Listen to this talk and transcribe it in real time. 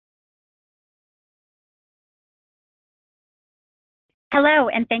Hello,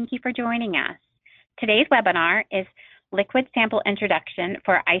 and thank you for joining us. Today's webinar is Liquid Sample Introduction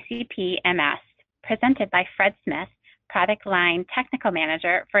for ICP-MS, presented by Fred Smith, Product Line Technical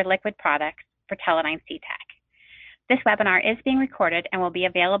Manager for Liquid Products for Teledyne CTEC. This webinar is being recorded and will be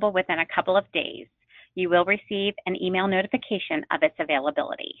available within a couple of days. You will receive an email notification of its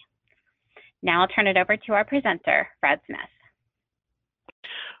availability. Now I'll turn it over to our presenter, Fred Smith.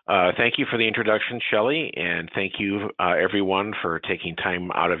 Thank you for the introduction, Shelley, and thank you everyone for taking time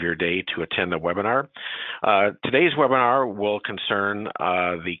out of your day to attend the webinar. Today's webinar will concern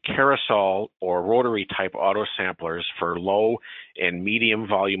the carousel or rotary type auto samplers for low and medium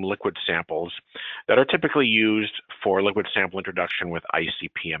volume liquid samples that are typically used for liquid sample introduction with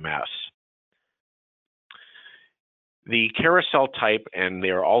ICP-MS. The carousel type, and they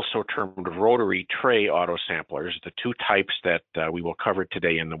are also termed rotary tray auto samplers, the two types that we will cover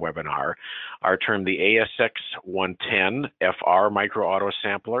today in the webinar, are termed the ASX110 FR micro auto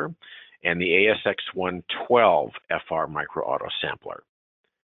sampler and the ASX112 FR micro auto sampler.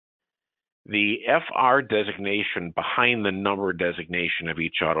 The FR designation behind the number designation of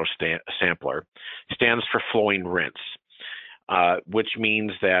each auto sampler stands for flowing rinse. Which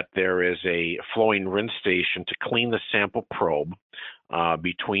means that there is a flowing rinse station to clean the sample probe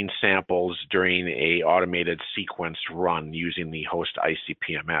between samples during a automated sequence run using the host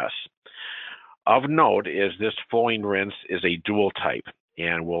ICP-MS. Of note is this flowing rinse is a dual type,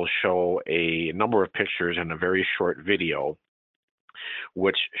 and we'll show a number of pictures in a very short video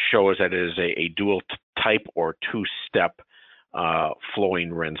which shows that it is a dual type or two-step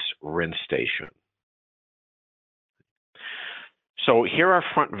flowing rinse station. So here are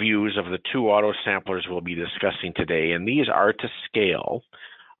front views of the two auto samplers we'll be discussing today, and these are to scale.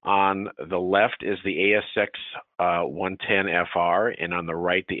 On the left is the ASX110FR, and on the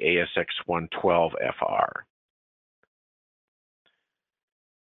right, the ASX112FR.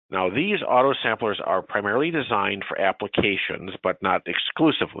 Now, these auto samplers are primarily designed for applications, but not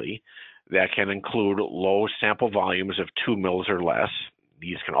exclusively, that can include low sample volumes of 2 mils or less.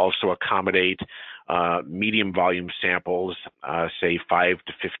 These can also accommodate medium volume samples, say 5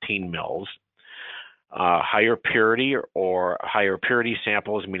 to 15 mils. Higher purity or higher purity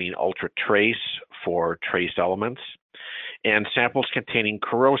samples, meaning ultra trace for trace elements, and samples containing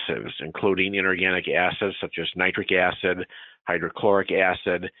corrosives, including inorganic acids such as nitric acid, hydrochloric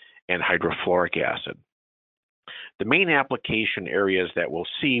acid, and hydrofluoric acid. The main application areas that we'll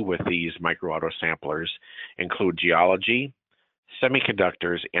see with these micro auto samplers include geology,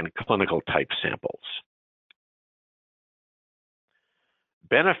 semiconductors, and clinical type samples.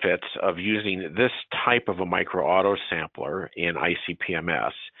 Benefits of using this type of a micro auto sampler in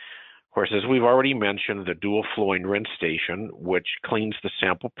ICP-MS. Of course, as we've already mentioned, the dual flowing rinse station, which cleans the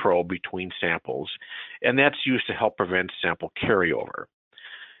sample probe between samples, and that's used to help prevent sample carryover.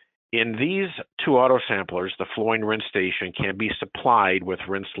 In these two auto samplers, the flowing rinse station can be supplied with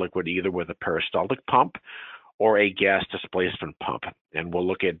rinse liquid either with a peristaltic pump or a gas displacement pump, and we'll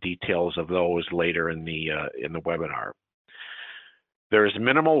look at details of those later in the webinar. There is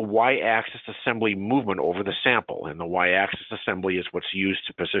minimal y-axis assembly movement over the sample, and the y-axis assembly is what's used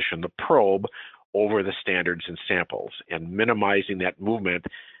to position the probe over the standards in samples, and minimizing that movement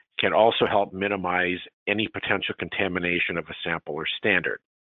can also help minimize any potential contamination of a sample or standard.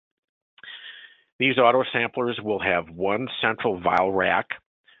 These auto samplers will have one central vial rack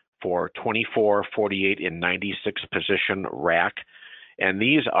for 24, 48, and 96 position rack, and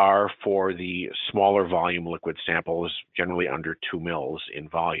these are for the smaller volume liquid samples, generally under 2 mils in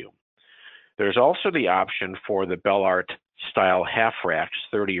volume. There's also the option for the Bellart style half racks,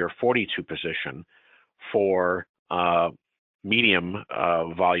 30 or 42 position, for medium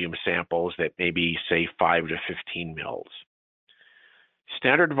volume samples that may be, say, 5 to 15 mils.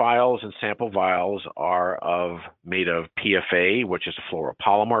 Standard vials and sample vials are made of PFA, which is a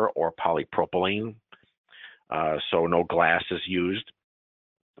fluoropolymer, or polypropylene, so no glass is used.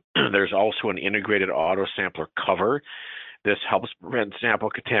 There's also an integrated auto sampler cover. This helps prevent sample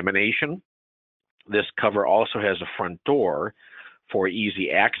contamination. This cover also has a front door for easy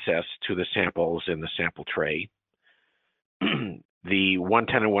access to the samples in the sample tray. The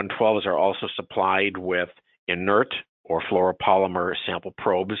 110 and 112s are also supplied with inert or fluoropolymer sample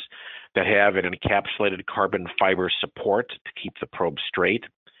probes that have an encapsulated carbon fiber support to keep the probe straight.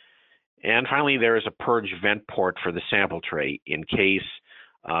 And finally, there is a purge vent port for the sample tray in case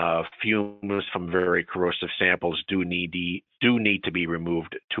fumes from very corrosive samples do need to be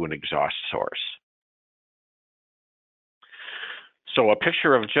removed to an exhaust source. So a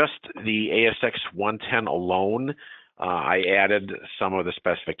picture of just the ASX110 alone I added some of the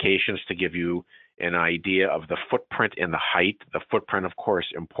specifications to give you an idea of the footprint and the height. The footprint, of course,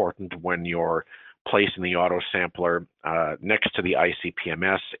 important when you're placing the auto sampler next to the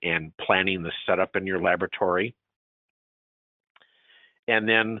ICP-MS and planning the setup in your laboratory. And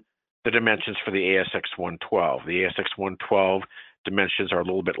then the dimensions for the ASX112. The ASX112 dimensions are a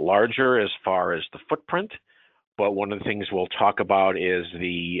little bit larger as far as the footprint, but one of the things we'll talk about is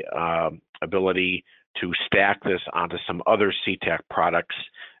the ability to stack this onto some other CTAC products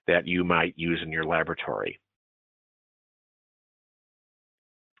that you might use in your laboratory.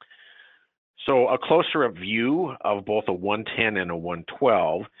 So a closer view of both a 110 and a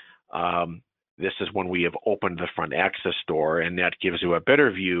 112. This is when we have opened the front access door, and that gives you a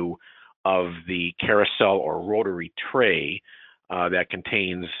better view of the carousel or rotary tray that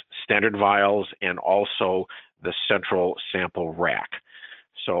contains standard vials and also the central sample rack.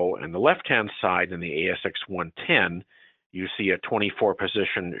 So on the left-hand side in the ASX110, you see a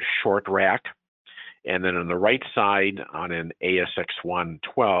 24-position short rack. And then on the right side on an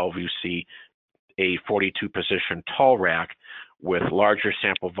ASX112, you see a 42-position tall rack with larger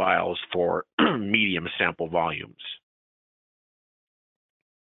sample vials for medium sample volumes.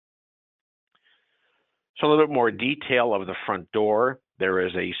 So a little bit more detail of the front door. There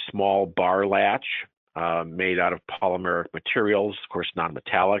is a small bar latch made out of polymeric materials, of course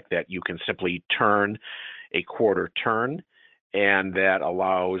non-metallic, that you can simply turn a quarter turn, and that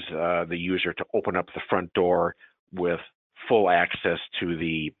allows the user to open up the front door with full access to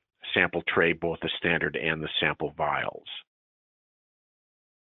the sample tray, both the standard and the sample vials.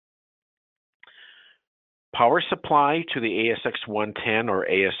 Power supply to the ASX110 or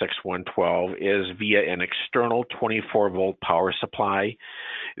ASX112 is via an external 24-volt power supply.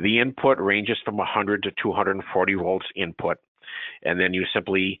 The input ranges from 100 to 240 volts input, and then you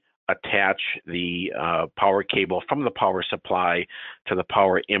simply attach the power cable from the power supply to the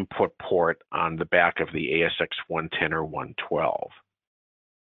power input port on the back of the ASX110 or 112.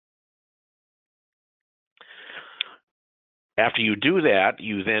 After you do that,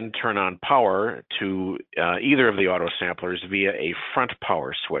 you then turn on power to either of the auto samplers via a front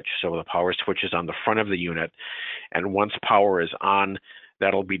power switch. So the power switch is on the front of the unit, and once power is on,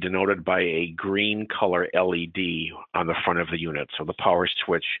 that'll be denoted by a green color LED on the front of the unit. So the power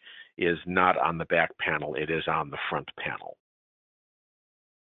switch is not on the back panel, it is on the front panel.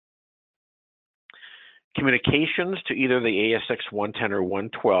 Communications to either the ASX110 or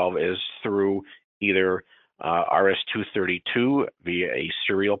 112 is through either RS-232 via a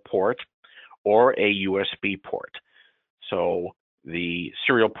serial port or a USB port. So the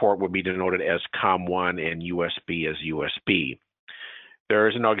serial port would be denoted as COM1 and USB as USB. There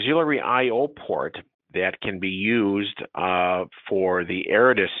is an auxiliary I/O port that can be used for the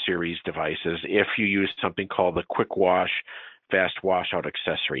Aridus series devices if you use something called the Quick Wash Fast Washout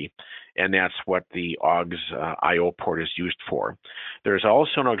accessory, and that's what the AUX I/O port is used for. There's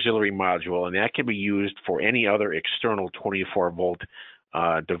also an auxiliary module, and that can be used for any other external 24-volt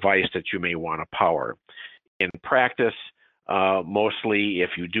device that you may want to power. In practice, mostly if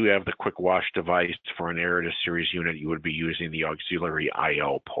you do have the Quick Wash device for an Aridus series unit, you would be using the auxiliary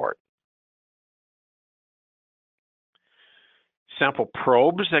I/O port. Sample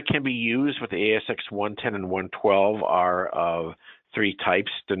probes that can be used with the ASX110 and 112 are of three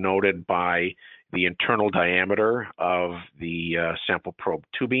types, denoted by the internal diameter of the sample probe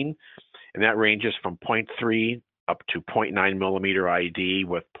tubing, and that ranges from 0.3 up to 0.9 millimeter ID,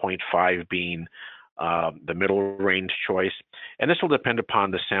 with 0.5 being the middle range choice. And this will depend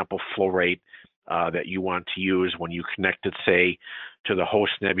upon the sample flow rate that you want to use when you connect it, say, to the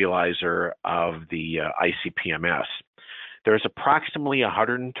host nebulizer of the ICP-MS. There's approximately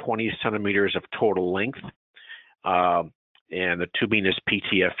 120 centimeters of total length, and the tubing is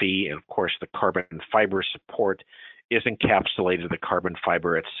PTFE, and of course the carbon fiber support is encapsulated. The carbon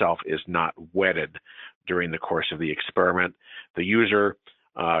fiber itself is not wetted during the course of the experiment. The user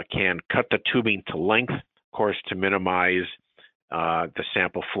can cut the tubing to length, of course, to minimize the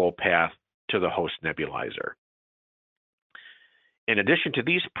sample flow path to the host nebulizer. In addition to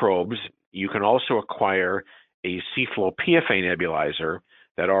these probes, you can also acquire a C-Flow PFA nebulizer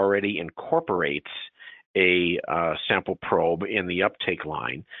that already incorporates a sample probe in the uptake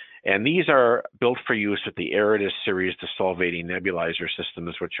line. And these are built for use with the Aridus series desolvating nebulizer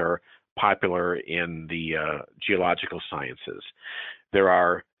systems, which are popular in the geological sciences. There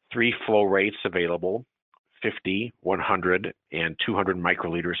are three flow rates available: 50, 100, and 200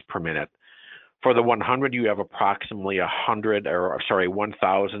 microliters per minute. For the 100, you have approximately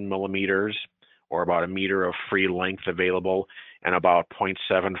 1,000 millimeters, or about a meter of free length available, and about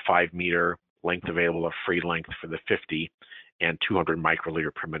 0.75 meter length available of free length for the 50 and 200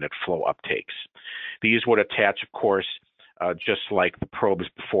 microliter per minute flow uptakes. These would attach, of course, just like the probes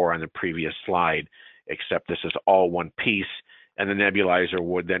before on the previous slide, except this is all one piece, and the nebulizer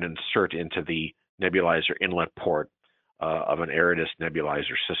would then insert into the nebulizer inlet port of an Aridus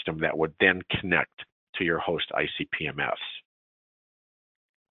nebulizer system that would then connect to your host ICP-MS.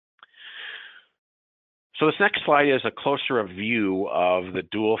 So this next slide is a closer view of the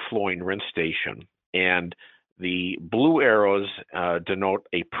dual flowing rinse station, and the blue arrows denote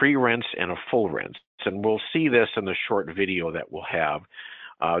a pre-rinse and a full rinse, and we'll see this in the short video that we'll have.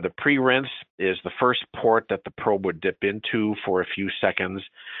 The pre-rinse is the first port that the probe would dip into for a few seconds.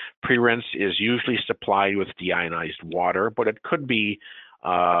 Pre-rinse is usually supplied with deionized water, but it could be,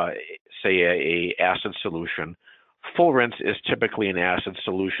 say, a acid solution. Full rinse is typically an acid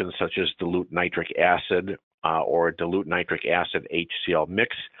solution such as dilute nitric acid or dilute nitric acid HCl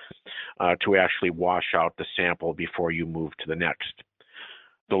mix to actually wash out the sample before you move to the next.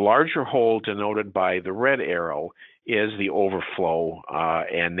 The larger hole denoted by the red arrow is the overflow,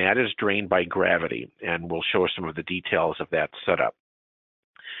 and that is drained by gravity, and we'll show some of the details of that setup.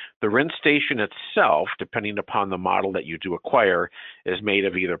 The rinse station itself, depending upon the model that you do acquire, is made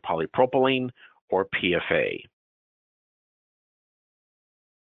of either polypropylene or PFA.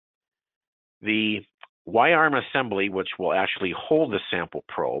 The Y-arm assembly, which will actually hold the sample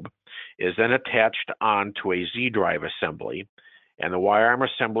probe, is then attached onto a Z-drive assembly, and the Y-arm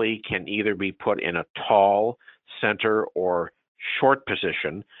assembly can either be put in a tall, center, or short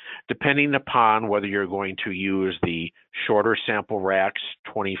position, depending upon whether you're going to use the shorter sample racks,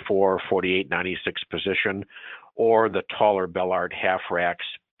 24, 48, 96 position, or the taller Bellard half racks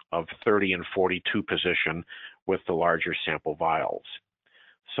of 30 and 42 position with the larger sample vials.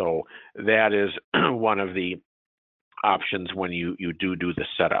 So that is one of the options when you do the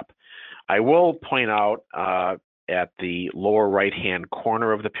setup. I will point out at the lower right-hand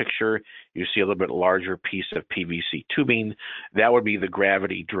corner of the picture, you see a little bit larger piece of PVC tubing. That would be the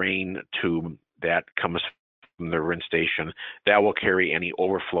gravity drain tube that comes from the rinse station. That will carry any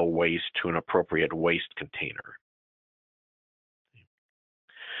overflow waste to an appropriate waste container.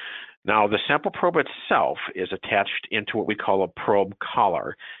 Now, the sample probe itself is attached into what we call a probe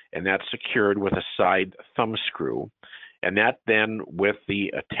collar, and that's secured with a side thumb screw. And that then, with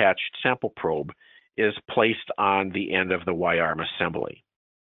the attached sample probe, is placed on the end of the Y-arm assembly.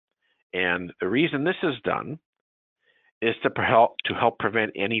 And the reason this is done is to help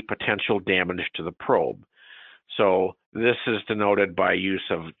prevent any potential damage to the probe. So this is denoted by use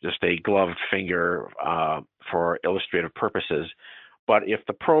of just a gloved finger for illustrative purposes. But if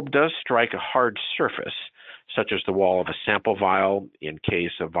the probe does strike a hard surface, such as the wall of a sample vial, in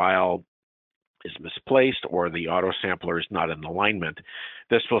case a vial is misplaced or the autosampler is not in alignment,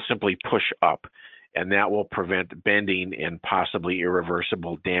 this will simply push up, and that will prevent bending and possibly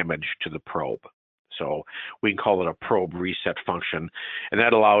irreversible damage to the probe. So we can call it a probe reset function, and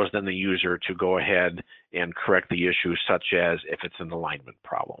that allows then the user to go ahead and correct the issue, such as if it's an alignment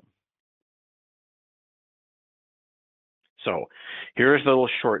problem. So here's a little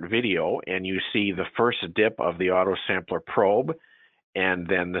short video, and you see the first dip of the autosampler probe and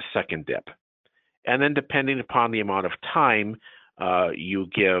then the second dip. And then depending upon the amount of time you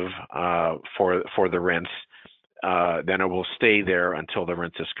give for the rinse, then it will stay there until the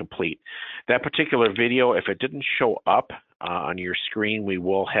rinse is complete. That particular video, if it didn't show up on your screen, we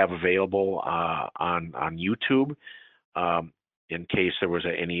will have available on YouTube in case there was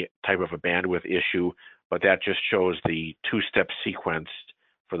any type of a bandwidth issue. But that just shows the two-step sequence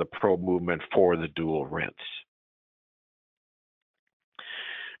for the probe movement for the dual rinse.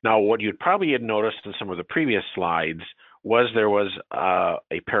 Now, what you'd probably had noticed in some of the previous slides was there was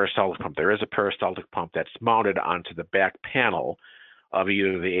a peristaltic pump. There is a peristaltic pump that's mounted onto the back panel of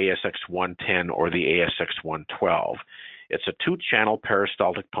either the ASX-110 or the ASX-112. It's a two-channel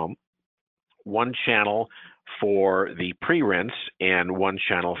peristaltic pump, one channel for the pre-rinse and one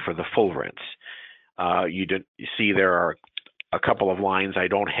channel for the full rinse. You see there are a couple of lines. I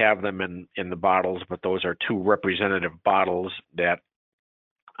don't have them in the bottles, but those are two representative bottles that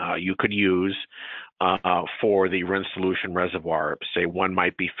you could use for the rinse solution reservoir. Say one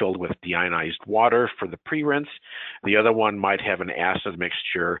might be filled with deionized water for the pre-rinse. The other one might have an acid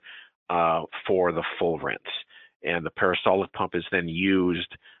mixture for the full rinse. And the peristaltic pump is then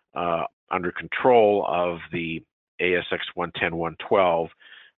used under control of the ASX-110-112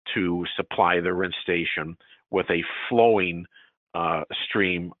 to supply the rinse station with a flowing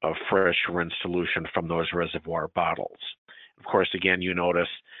stream of fresh rinse solution from those reservoir bottles. Of course, again, you notice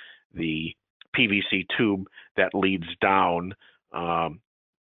the PVC tube that leads down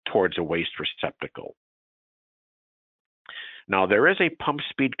towards a waste receptacle. Now, there is a pump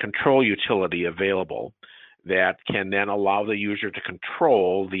speed control utility available that can then allow the user to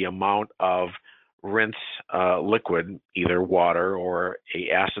control the amount of rinse liquid, either water or an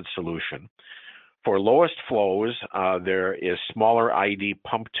acid solution. For lowest flows, there is smaller ID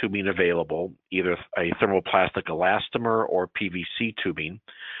pump tubing available, either a thermoplastic elastomer or PVC tubing,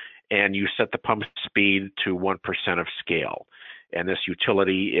 and you set the pump speed to 1% of scale. And this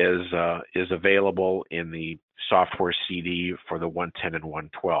utility is available in the software CD for the 110 and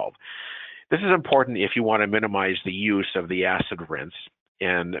 112. This is important if you want to minimize the use of the acid rinse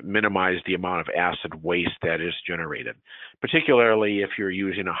and minimize the amount of acid waste that is generated, particularly if you're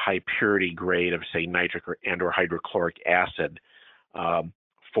using a high purity grade of, say, nitric and or hydrochloric acid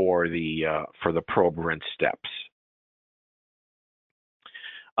for the probe rinse steps.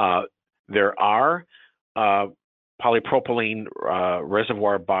 There are polypropylene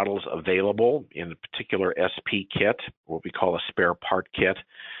reservoir bottles available in the particular SP kit, what we call a spare part kit.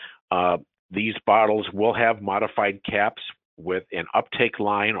 These bottles will have modified caps with an uptake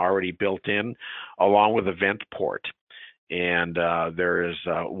line already built in, along with a vent port. And there is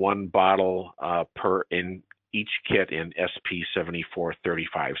one bottle per in each kit in SP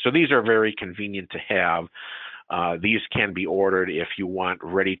 7435. So these are very convenient to have. These can be ordered if you want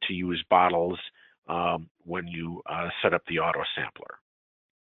ready-to-use bottles when you set up the auto sampler.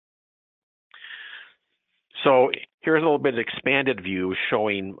 So here's a little bit of expanded view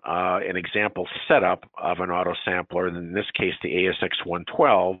showing an example setup of an auto sampler, in this case the ASX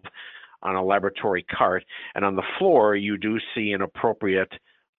 112, on a laboratory cart. And on the floor, you do see an appropriate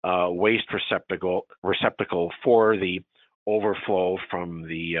waste receptacle for the overflow from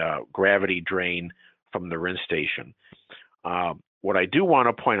the gravity drain from the rinse station. What I do want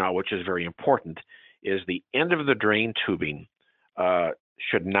to point out, which is very important, is the end of the drain tubing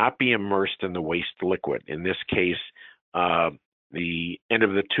should not be immersed in the waste liquid. In this case, the end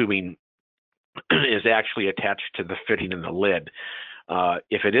of the tubing is actually attached to the fitting in the lid.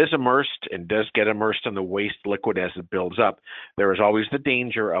 If it is immersed and does get immersed in the waste liquid as it builds up, there is always the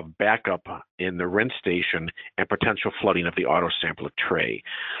danger of backup in the rinse station and potential flooding of the auto sampler tray.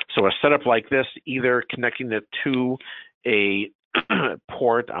 So a setup like this, either connecting it to a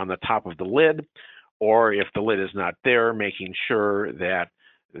port on the top of the lid, or if the lid is not there, making sure that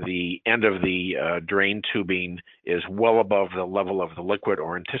the end of the drain tubing is well above the level of the liquid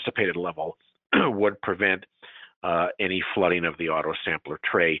or anticipated level would prevent any flooding of the auto sampler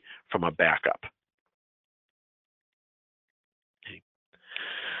tray from a backup. Okay.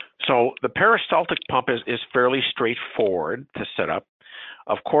 So the peristaltic pump is fairly straightforward to set up.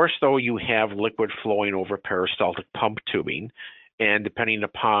 Of course, though, you have liquid flowing over peristaltic pump tubing, and depending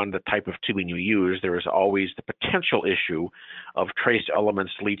upon the type of tubing you use, there is always the potential issue of trace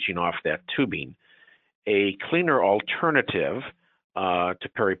elements leaching off that tubing. A cleaner alternative to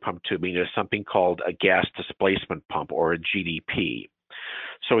peri-pump tubing is something called a gas displacement pump, or a GDP.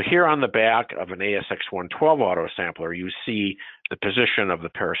 So here on the back of an ASX 112 auto sampler, you see the position of the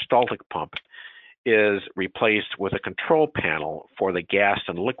peristaltic pump is replaced with a control panel for the gas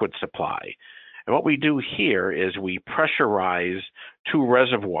and liquid supply. And what we do here is we pressurize two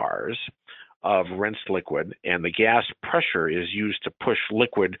reservoirs of rinsed liquid, and the gas pressure is used to push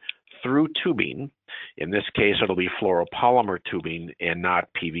liquid through tubing. In this case, it'll be fluoropolymer tubing and not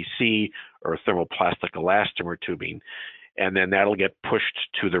PVC or thermoplastic elastomer tubing. And then that'll get pushed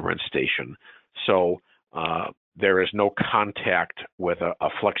to the rinse station. So there is no contact with a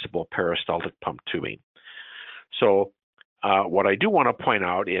flexible peristaltic pump tubing. So what I do want to point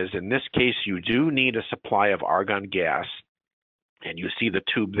out is, in this case, you do need a supply of argon gas, and you see the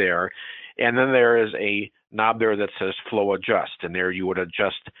tube there. And then there is a knob there that says flow adjust, and there you would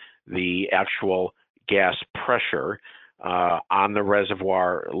adjust the actual gas pressure on the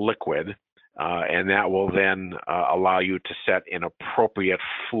reservoir liquid, and that will then allow you to set an appropriate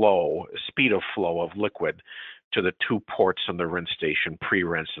flow, speed of flow of liquid to the two ports on the rinse station,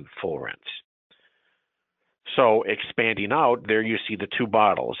 pre-rinse and full rinse. So expanding out, there you see the two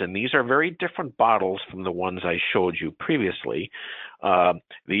bottles, and these are very different bottles from the ones I showed you previously.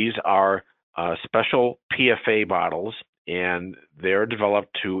 These are special PFA bottles, and they're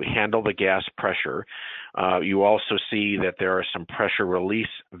developed to handle the gas pressure. You also see that there are some pressure release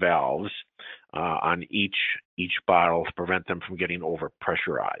valves on each bottle to prevent them from getting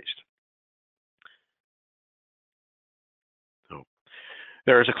overpressurized.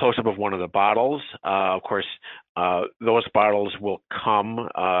 There is a close-up of one of the bottles. Of course, those bottles will come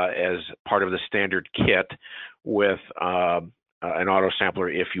as part of the standard kit with an auto sampler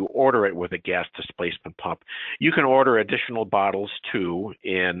if you order it with a gas displacement pump. You can order additional bottles too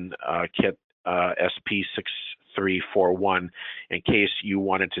in kit SP6341 in case you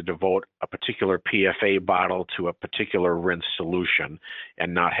wanted to devote a particular PFA bottle to a particular rinse solution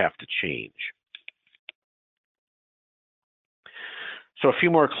and not have to change. So a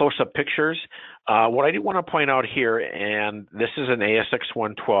few more close-up pictures. What I do want to point out here, and this is an ASX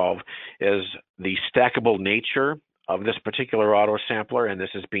 112, is the stackable nature of this particular auto sampler, and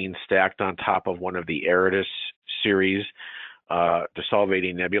this is being stacked on top of one of the Aridus series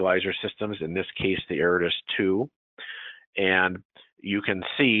desolvating nebulizer systems, in this case the Aridus 2. And you can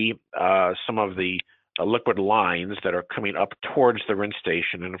see some of the liquid lines that are coming up towards the rinse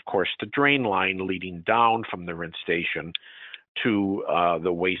station, and of course the drain line leading down from the rinse station to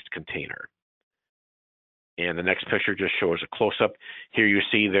the waste container. And the next picture just shows a close-up. Here you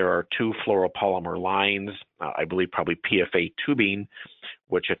see there are two fluoropolymer lines, I believe probably PFA tubing,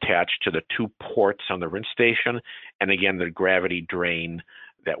 which attach to the two ports on the rinse station, and again the gravity drain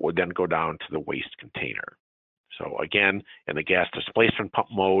that would then go down to the waste container. So again, in the gas displacement pump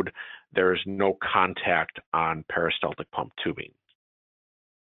mode, there is no contact on peristaltic pump tubing.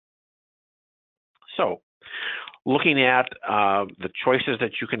 So, looking at the choices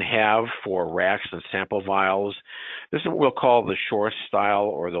that you can have for racks and sample vials, this is what we'll call the Shore style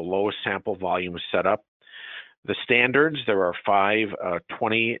or the low sample volume setup. The standards, there are 5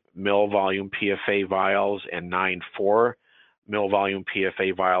 20 mil volume PFA vials and 9 4 mil volume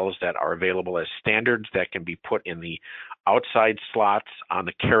PFA vials that are available as standards that can be put in the outside slots on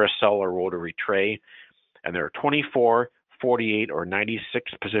the carousel or rotary tray. And there are 24, 48, or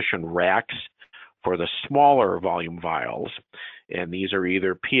 96 position racks for the smaller volume vials, and these are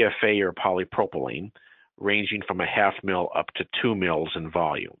either PFA or polypropylene, ranging from a half mil up to 2 mils in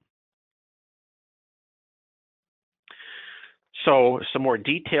volume. So some more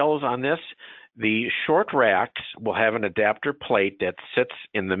details on this. The short racks will have an adapter plate that sits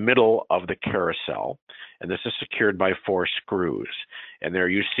in the middle of the carousel, and this is secured by 4 screws. And there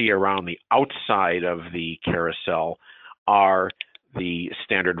you see around the outside of the carousel are the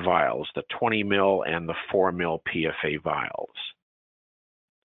standard vials, the 20 mil and the 4 mil PFA vials.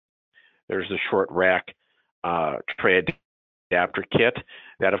 There's the short rack tray adapter kit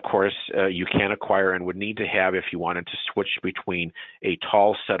that, of course, you can acquire and would need to have if you wanted to switch between a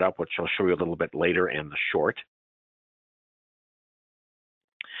tall setup, which I'll show you a little bit later, and the short.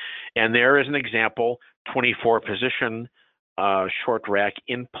 And there is an example 24 position short rack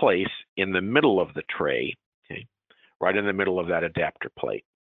in place in the middle of the tray, okay, right in the middle of that adapter plate.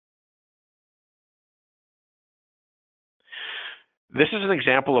 This is an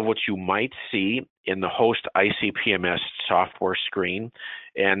example of what you might see in the host ICP-MS software screen,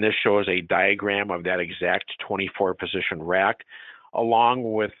 and this shows a diagram of that exact 24 position rack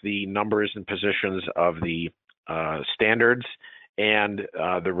along with the numbers and positions of the standards and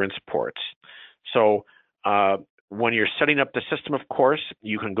the rinse ports. So when you're setting up the system, of course,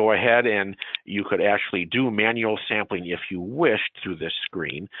 you can go ahead and you could actually do manual sampling if you wished through this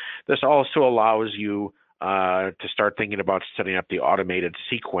screen. This also allows you to start thinking about setting up the automated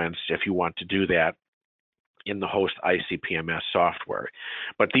sequence if you want to do that in the host ICP-MS software.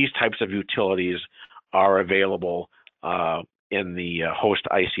 But these types of utilities are available in the host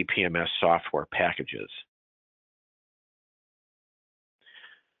ICP-MS software packages.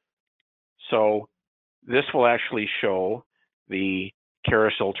 So this will actually show the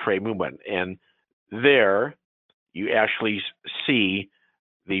carousel tray movement, and there you actually see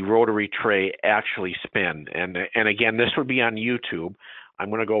the rotary tray actually spin. And again, this would be on YouTube. I'm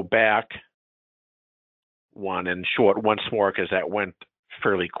going to go back one and show it once more because that went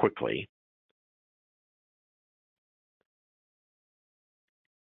fairly quickly.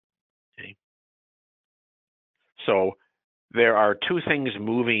 Okay. So there are two things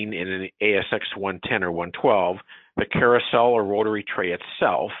moving in an ASX 110 or 112, the carousel or rotary tray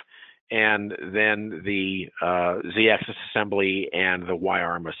itself, and then the Z-axis assembly and the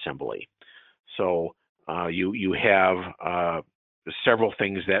Y-arm assembly. So you have several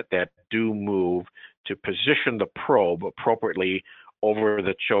things that do move to position the probe appropriately over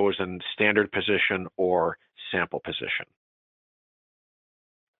the chosen standard position or sample position.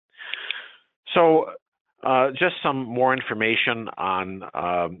 So just some more information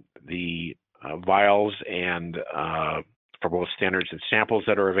on the vials and for both standards and samples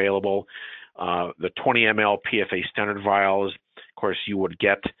that are available. The 20 ml PFA standard vials, of course, you would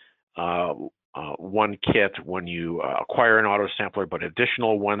get one kit when you acquire an auto sampler, but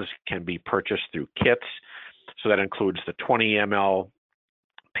additional ones can be purchased through kits. So that includes the 20 ml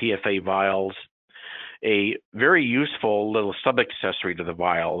PFA vials. A very useful little sub-accessory to the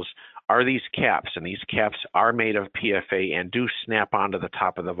vials are these caps, and these caps are made of PFA and do snap onto the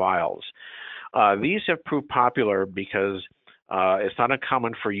top of the vials. These have proved popular because it's not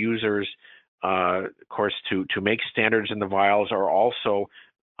uncommon for users, of course, to make standards in the vials or also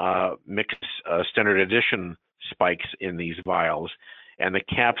mix standard edition spikes in these vials, and the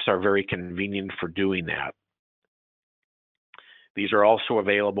caps are very convenient for doing that. These are also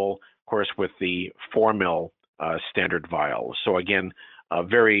available, of course, with the 4 ml standard vials. So again,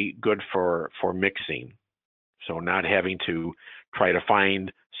 very good for mixing. So not having to try to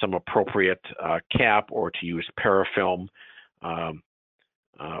find some appropriate cap or to use parafilm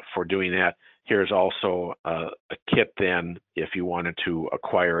for doing that. Here's also a kit then if you wanted to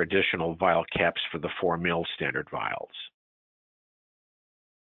acquire additional vial caps for the 4 ml standard vials.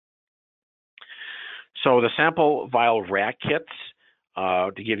 So the sample vial rack kits,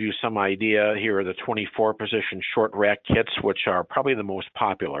 to give you some idea, here are the 24 position short rack kits, which are probably the most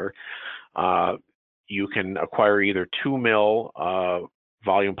popular. You can acquire either 2 ml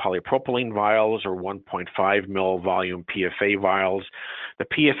volume polypropylene vials or 1.5 ml volume PFA vials. The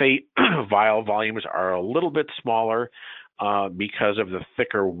PFA vial volumes are a little bit smaller because of the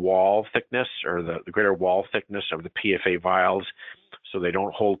thicker wall thickness or the greater wall thickness of the PFA vials, so they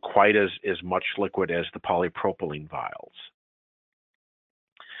don't hold quite as much liquid as the polypropylene vials.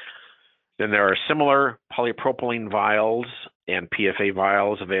 Then there are similar polypropylene vials and PFA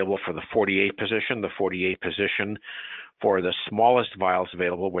vials available for the 48 position. The 48 position for the smallest vials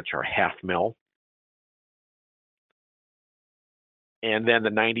available, which are 0.5 ml. And then the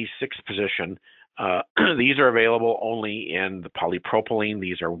 96 position, these are available only in the polypropylene.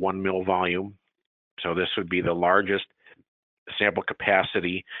 These are 1 ml volume. So this would be the largest sample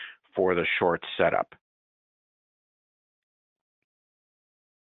capacity for the short setup.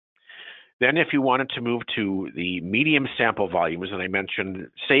 Then if you wanted to move to the medium sample volumes, and I mentioned,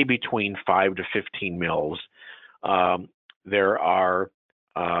 say between 5 to 15 mils, there are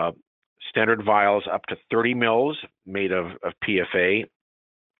standard vials up to 30 mils made of PFA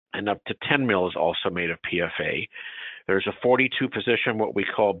and up to 10 mils also made of PFA. There's a 42 position, what we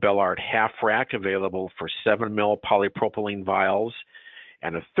call Bellart half rack, available for 7 mil polypropylene vials,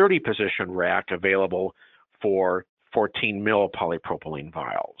 and a 30 position rack available for 14 mil polypropylene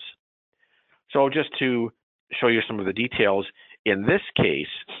vials. So just to show you some of the details, in this case,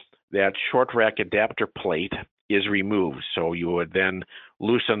 that short rack adapter plate is removed. So you would then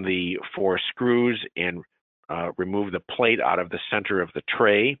loosen the 4 screws and remove the plate out of the center of the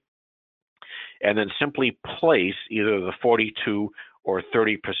tray, and then simply place either the 42 or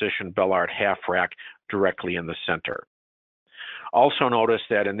 30 position Bellart half rack directly in the center. Also notice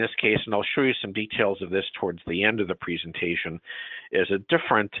that in this case, and I'll show you some details of this towards the end of the presentation, is a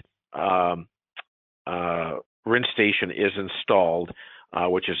different rinse station is installed,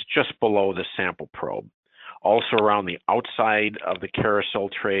 which is just below the sample probe. Also around the outside of the carousel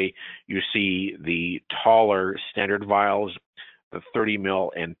tray, you see the taller standard vials, the 30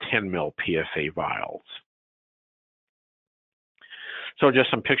 mil and 10 mil PFA vials. So just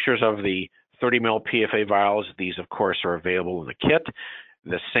some pictures of the 30 mil PFA vials. These, of course, are available in the kit.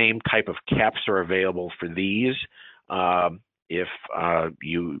 The same type of caps are available for these. If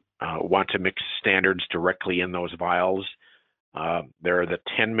you want to mix standards directly in those vials, there are the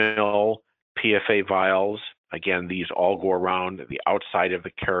 10 mil PFA vials. Again, these all go around the outside of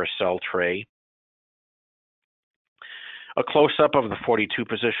the carousel tray. A close-up of the 42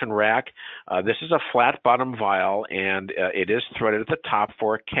 position rack. This is a flat bottom vial, and it is threaded at the top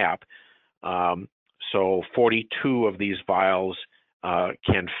for a cap. So 42 of these vials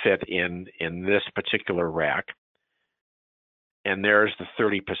can fit in this particular rack. And there's the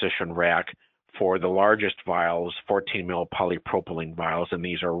 30 position rack for the largest vials, 14 mil polypropylene vials, and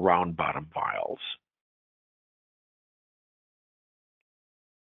these are round bottom vials.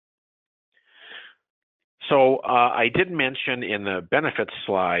 So I did mention in the benefits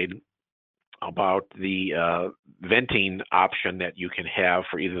slide about the venting option that you can have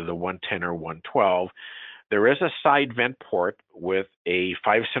for either the 110 or 112. There is a side vent port with a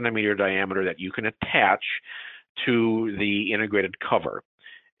 5 centimeter diameter that you can attach to the integrated cover.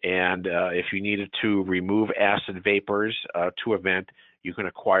 And if you needed to remove acid vapors to a vent, you can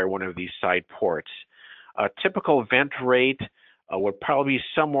acquire one of these side ports. A typical vent rate would probably be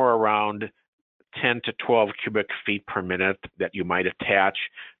somewhere around 10 to 12 cubic feet per minute that you might attach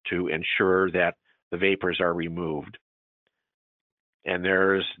to ensure that the vapors are removed. And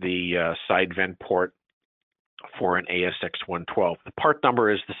there's the side vent port for an ASX 112. The part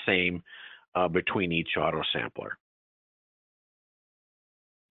number is the same between each auto sampler.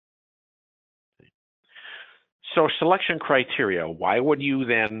 So selection criteria, why would you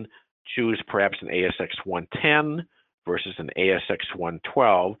then choose perhaps an ASX 110 versus an ASX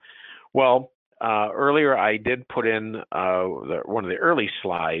 112? Well, earlier I did put in one of the early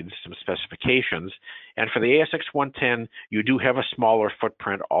slides, some specifications, and for the ASX 110, you do have a smaller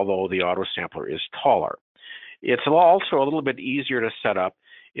footprint, although the auto sampler is taller. It's also a little bit easier to set up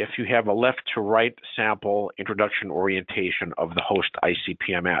if you have a left to right sample introduction orientation of the host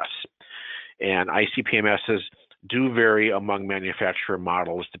ICP-MS. And ICP-MSs do vary among manufacturer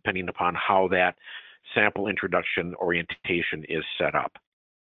models depending upon how that sample introduction orientation is set up.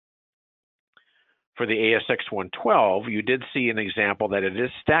 For the ASX 112, you did see an example that it is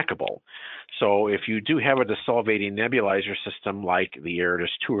stackable. So if you do have a desolvating nebulizer system like the Aridus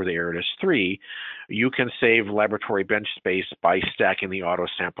 2 or the Aridus 3, you can save laboratory bench space by stacking the auto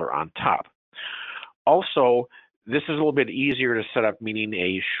sampler on top. Also, this is a little bit easier to set up, meaning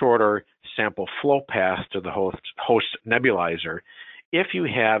a shorter sample flow path to the host nebulizer if you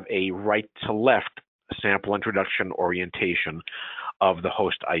have a right to left sample introduction orientation of the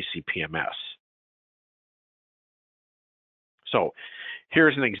host ICP-MS. So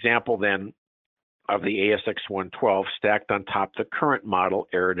here's an example then of the ASX 112 stacked on top the current model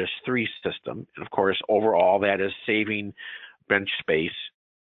Aridus 3 system. And of course, overall, that is saving bench space.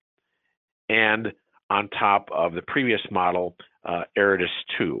 And on top of the previous model, Aridus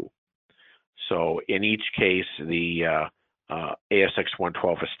 2. So in each case, the ASX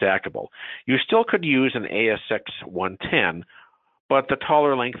 112 is stackable. You still could use an ASX 110, but the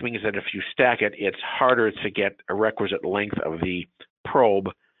taller length means that if you stack it, it's harder to get a requisite length of the probe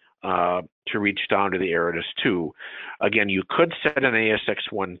to reach down to the Aridus 2. Again, you could set an ASX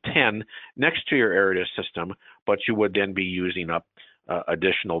 110 next to your Aridus system, but you would then be using up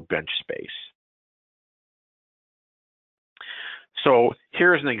additional bench space. So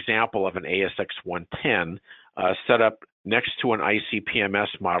here's an example of an ASX 110 set up next to an ICP-MS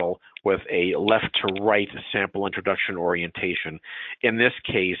model with a left to right sample introduction orientation, in this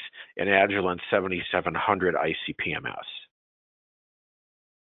case, an Agilent 7700 ICP-MS.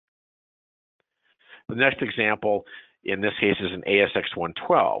 The next example in this case is an ASX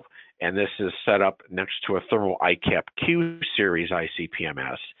 112, and this is set up next to a Thermo iCap Q series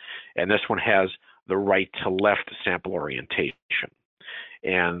ICP-MS, and this one has the right to left sample orientation.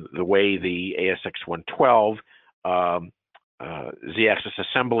 And the way the ASX 112 Z-axis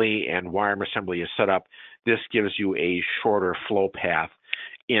assembly and wire assembly is set up, this gives you a shorter flow path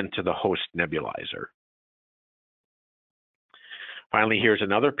into the host nebulizer. Finally, here's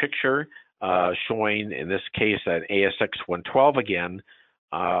another picture showing, in this case, an ASX 112 again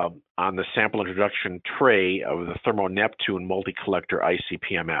on the sample introduction tray of the Thermo Neptune multi-collector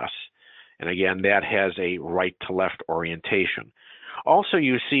ICP-MS. And again, that has a right to left orientation. Also,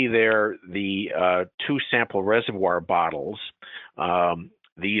 you see there the two sample reservoir bottles.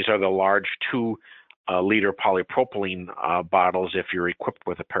 These are the large 2-liter polypropylene bottles if you're equipped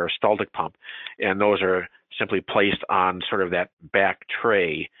with a peristaltic pump. And those are simply placed on sort of that back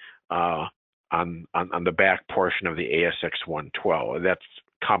tray on the back portion of the ASX 112. That's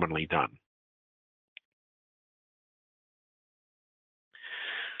commonly done.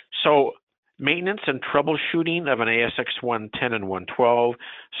 So maintenance and troubleshooting of an ASX 110 and 112,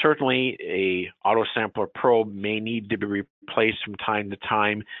 certainly a auto sampler probe may need to be replaced from time to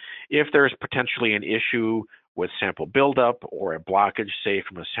time if there's potentially an issue with sample buildup or a blockage, say,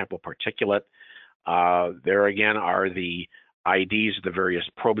 from a sample particulate. There again are the IDs of the various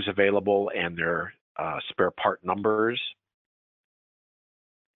probes available and their spare part numbers.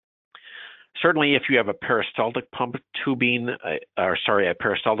 Certainly, if you have a peristaltic pump tubing, a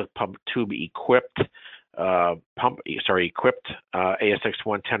peristaltic pump tube equipped equipped ASX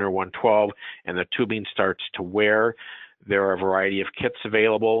 110 or 112, and the tubing starts to wear, there are a variety of kits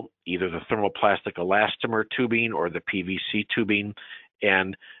available, either the thermoplastic elastomer tubing or the PVC tubing,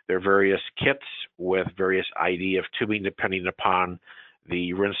 and there are various kits with various ID of tubing depending upon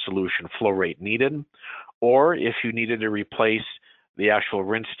the rinse solution flow rate needed. Or if you needed to replace the actual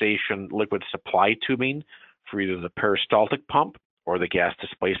rinse station liquid supply tubing for either the peristaltic pump or the gas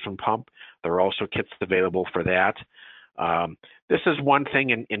displacement pump, there are also kits available for that. This is one thing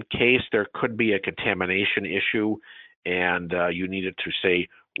in case there could be a contamination issue and you needed to, say,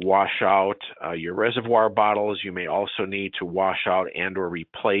 wash out your reservoir bottles. You may also need to wash out and or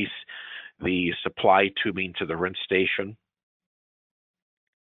replace the supply tubing to the rinse station.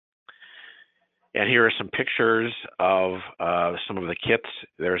 And here are some pictures of some of the kits.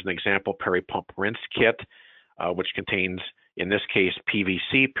 There's an example peri-pump rinse kit, which contains, in this case,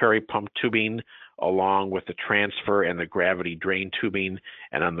 PVC peri-pump tubing, along with the transfer and the gravity drain tubing.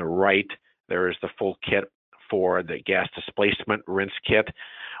 And on the right, there is the full kit for the gas displacement rinse kit.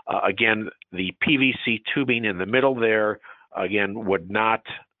 Again, the PVC tubing in the middle there, again, would not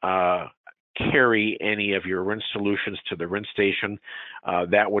carry any of your rinse solutions to the rinse station.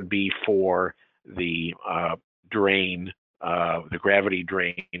 That would be for the drain, the gravity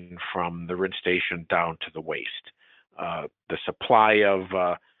drain from the rinse station down to the waste. The supply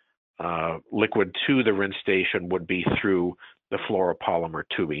of liquid to the rinse station would be through the fluoropolymer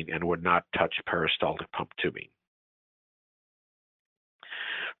tubing and would not touch peristaltic pump tubing.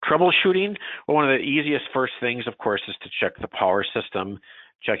 Troubleshooting, well, one of the easiest first things, of course, is to check the power system,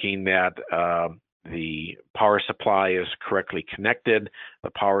 checking that the power supply is correctly connected, the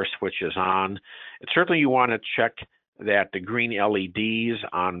power switch is on. And certainly you want to check that the green LEDs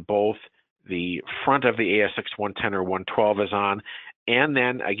on both the front of the ASX 110 or 112 is on, and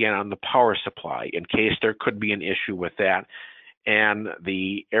then again on the power supply in case there could be an issue with that. And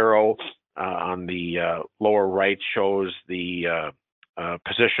the arrow on the lower right shows the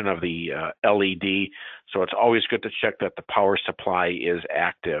position of the LED. So it's always good to check that the power supply is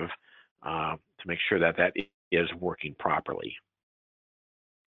active to make sure that that is working properly.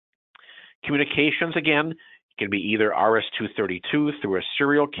 Communications, again, can be either RS-232 through a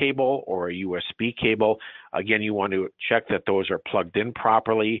serial cable or a USB cable. Again, you want to check that those are plugged in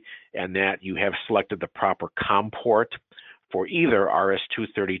properly and that you have selected the proper COM port for either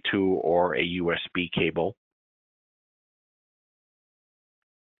RS-232 or a USB cable.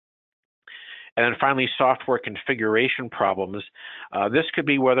 And then finally, software configuration problems. This could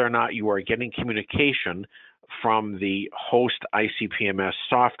be whether or not you are getting communication from the host ICP-MS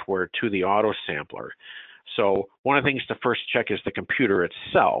software to the auto sampler. So one of the things to first check is the computer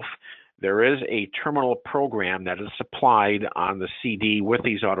itself. There is a terminal program that is supplied on the CD with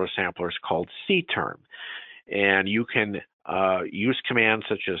these auto samplers called CTerm. And you can use commands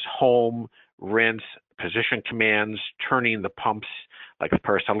such as home, rinse, position commands, turning the pumps like the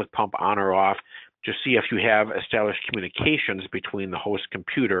peristaltic pump on or off to see if you have established communications between the host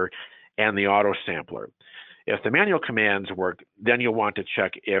computer and the auto sampler. If the manual commands work, then you'll want to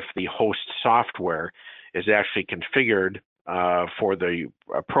check if the host software is actually configured for the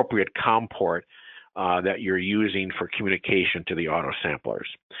appropriate COM port that you're using for communication to the auto samplers.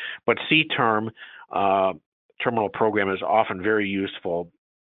 But CTerm terminal program is often very useful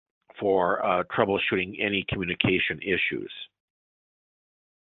for troubleshooting any communication issues.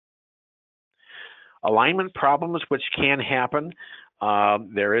 Alignment problems, which can happen.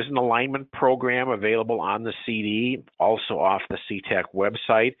 There is an alignment program available on the CD, also off the CTAC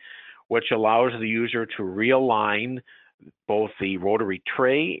website, which allows the user to realign both the rotary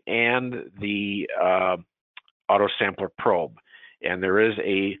tray and the auto sampler probe. And there is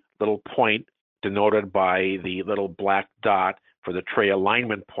a little point denoted by the little black dot for the tray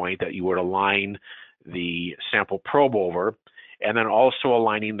alignment point that you would align the sample probe over, and then also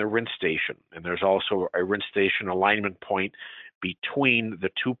aligning the rinse station. And there's also a rinse station alignment point between the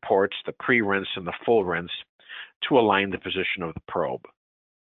two ports, the pre-rinse and the full rinse, to align the position of the probe.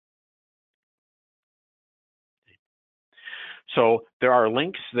 So there are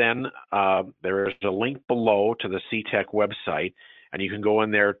links then. There is a link below to the CTAC website, and you can go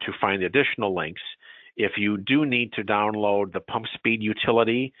in there to find additional links. If you do need to download the pump speed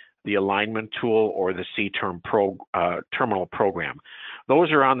utility, the alignment tool, or the CTerm terminal program,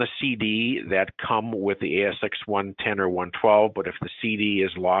 those are on the CD that come with the ASX 110 or 112, but if the CD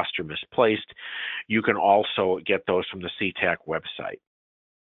is lost or misplaced, you can also get those from the CTAC website.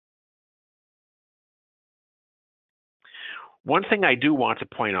 One thing I do want to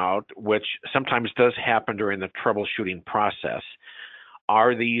point out, which sometimes does happen during the troubleshooting process,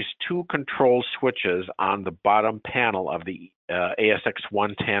 are these two control switches on the bottom panel of the ASX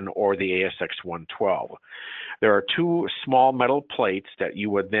 110 or the ASX 112. There are two small metal plates that you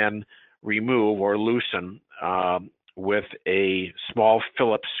would then remove or loosen with a small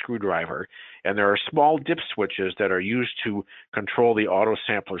Phillips screwdriver. And there are small dip switches that are used to control the auto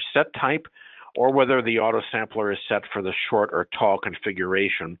sampler set type, or whether the auto sampler is set for the short or tall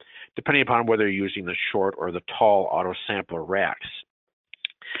configuration, depending upon whether you're using the short or the tall auto sampler racks.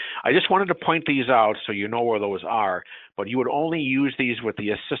 I just wanted to point these out so you know where those are, but you would only use these with the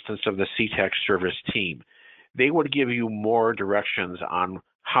assistance of the CTAC service team. They would give you more directions on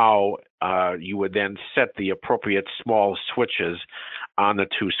how you would then set the appropriate small switches on the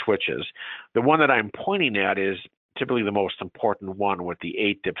two switches. The one that I'm pointing at is typically the most important one with the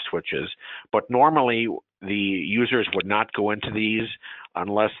 8 dip switches, but normally the users would not go into these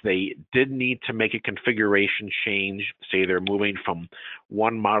unless they did need to make a configuration change, say they're moving from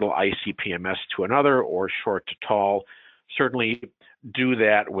one model ICP-MS to another or short to tall. Certainly do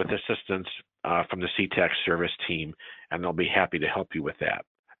that with assistance from the CTAC service team, and they'll be happy to help you with that.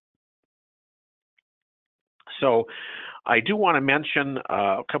 So I do want to mention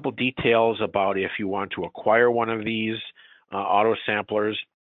a couple details about if you want to acquire one of these auto samplers.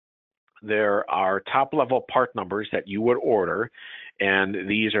 There are top-level part numbers that you would order, and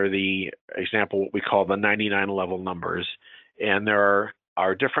these are the example, what we call the 99 level numbers. And there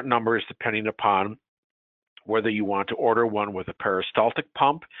are different numbers depending upon whether you want to order one with a peristaltic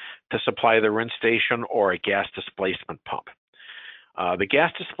pump to supply the rinse station or a gas displacement pump. The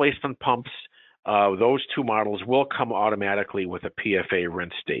gas displacement pumps, those two models will come automatically with a PFA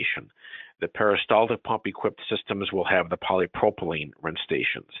rinse station. The peristaltic pump equipped systems will have the polypropylene rinse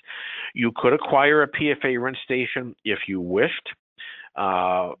stations. You could acquire a PFA rinse station if you wished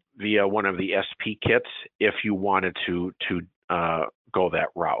via one of the SP kits if you wanted to go that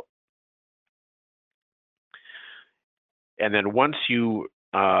route. And then once you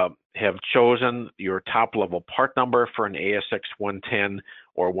have chosen your top level part number for an ASX 110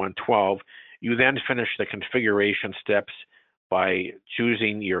 or 112, you then finish the configuration steps by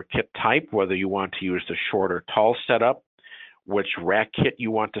choosing your kit type, whether you want to use the short or tall setup, which rack kit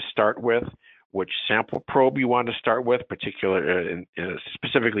you want to start with, which sample probe you want to start with,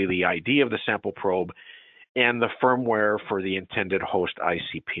 specifically the ID of the sample probe, and the firmware for the intended host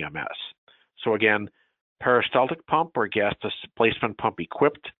ICP-MS. So again, peristaltic pump or gas displacement pump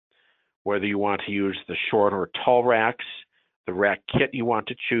equipped, whether you want to use the short or tall racks, the rack kit you want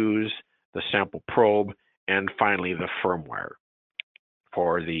to choose, the sample probe, and finally the firmware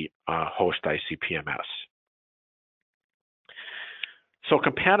for the host ICP-MS. So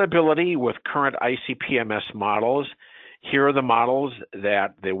compatibility with current ICP-MS models. Here are the models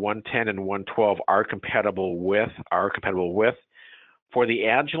that the 110 and 112 are compatible with. For the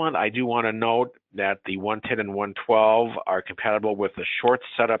Agilent, I do want to note that the 110 and 112 are compatible with the short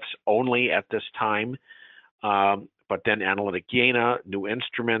setups only at this time. But then Analytic Jena, New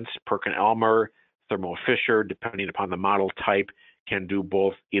Instruments, PerkinElmer, Thermo Fisher, depending upon the model type, can do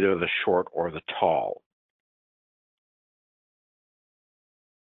both either the short or the tall.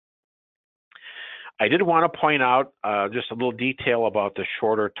 I did want to point out just a little detail about the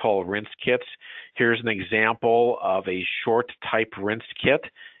short or tall rinse kits. Here's an example of a short type rinse kit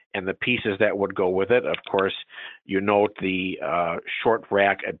and the pieces that would go with it. Of course, you note the short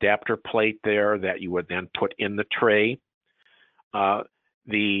rack adapter plate there that you would then put in the tray.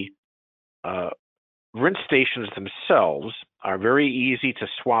 The rinse stations themselves are very easy to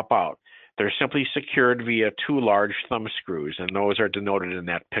swap out. They're simply secured via two large thumb screws, and those are denoted in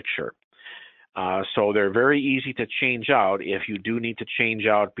that picture. So they're very easy to change out if you do need to change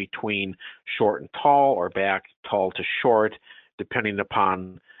out between short and tall or back tall to short, depending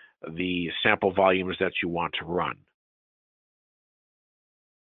upon the sample volumes that you want to run.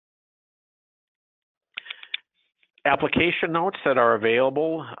 Application notes that are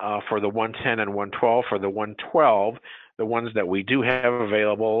available for the 110 and 112. For the 112, the ones that we do have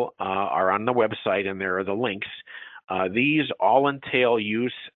available are on the website, and there are the links. These all entail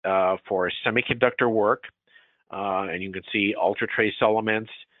use for semiconductor work, and you can see ultratrace elements,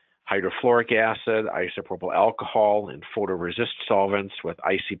 hydrofluoric acid, isopropyl alcohol, and photoresist solvents with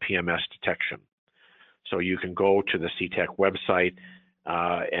ICP-MS detection. So you can go to the CTAC website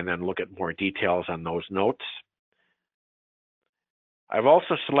and then look at more details on those notes. I've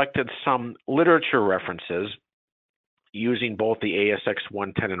also selected some literature references using both the ASX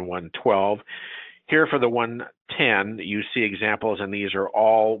 110 and 112. Here for the 110, you see examples, and these are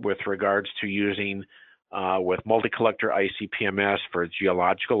all with regards to using with multi-collector ICP-MS for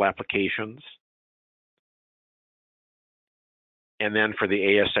geological applications. And then for the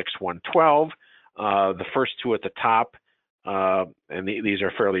ASX 112, the first two at the top, and these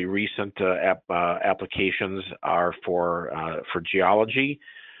are fairly recent applications, are for geology.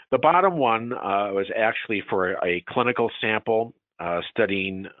 The bottom one was actually for a clinical sample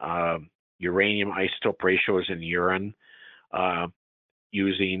studying uranium isotope ratios in urine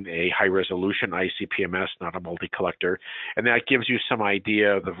using a high-resolution ICP-MS, not a multi-collector. And that gives you some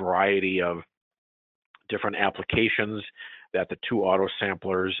idea of the variety of different applications that the two auto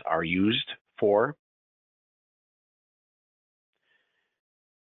samplers are used for.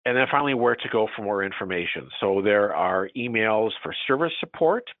 And then finally, where to go for more information. So there are emails for service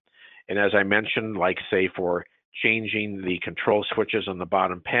support. And as I mentioned, like say for changing the control switches on the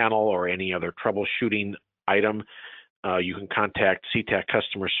bottom panel or any other troubleshooting item, you can contact CTAC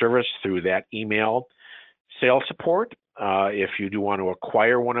customer service through that email. Sales support, if you do want to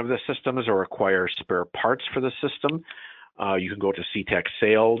acquire one of the systems or acquire spare parts for the system, you can go to CTAC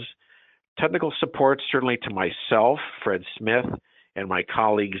sales. Technical support, certainly to myself, Fred Smith, and my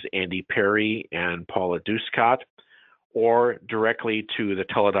colleagues Andy Perry and Paula Duscott, or directly to the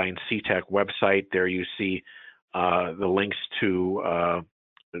Teledyne CTEC website. There you see the links to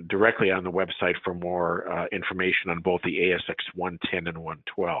directly on the website for more information on both the ASX 110 and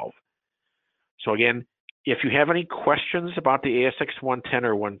 112. So again, if you have any questions about the ASX 110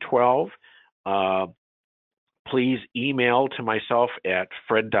 or 112, please email to myself at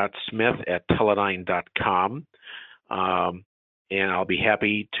fred.smith@teledyne.com, and I'll be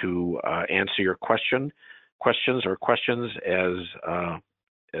happy to answer your questions as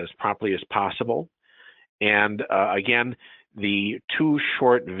promptly as possible. And again, the two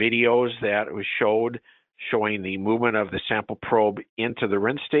short videos that we showed showing the movement of the sample probe into the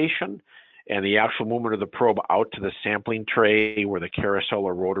rinse station and the actual movement of the probe out to the sampling tray where the carousel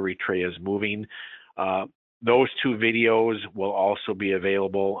or rotary tray is moving. Those two videos will also be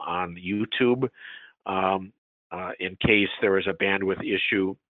available on YouTube in case there is a bandwidth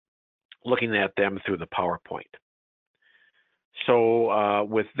issue looking at them through the PowerPoint. So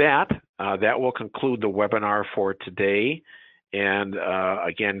with that, that will conclude the webinar for today. And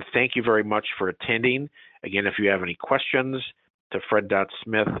again, thank you very much for attending. Again, if you have any questions, to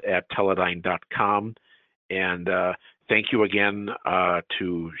fred.smith@teledyne.com. And thank you again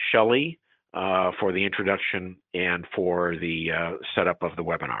to Shelley for the introduction and for the setup of the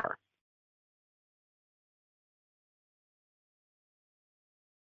webinar.